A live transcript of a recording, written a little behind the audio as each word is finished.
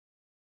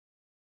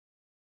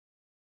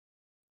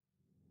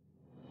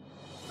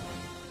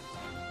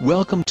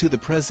Welcome to the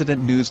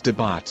President News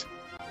Debate.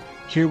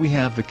 Here we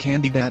have the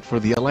candidate for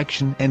the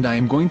election and I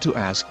am going to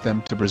ask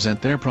them to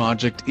present their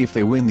project if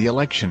they win the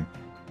election.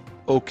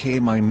 Okay,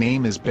 my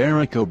name is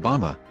Barack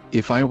Obama.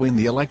 If I win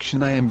the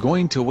election I am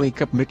going to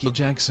wake up Michael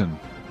Jackson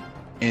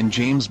and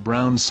James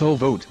Brown, so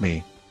vote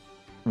me.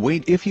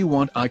 Wait, if you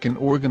want I can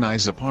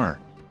organize a par.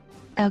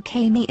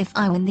 Okay, me, if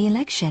I win the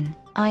election,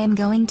 I am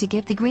going to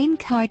give the green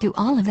card to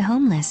all of the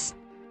homeless.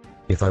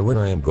 If I win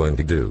I am going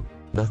to do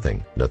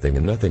nothing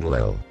and nothing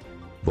lel.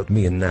 But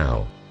me and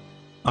now.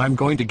 I'm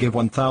going to give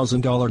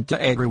 $1,000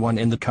 to everyone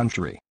in the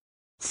country.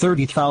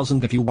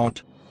 30,000 if you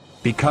want.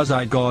 Because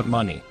I got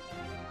money.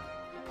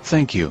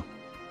 Thank you.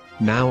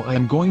 Now I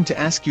am going to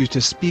ask you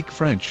to speak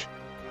French.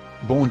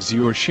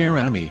 Bonjour cher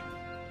ami.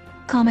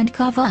 Comment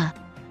va?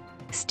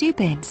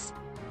 Stupids.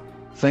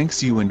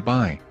 Thanks you and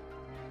bye.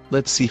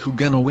 Let's see who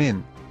gonna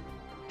win.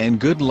 And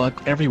good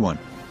luck everyone.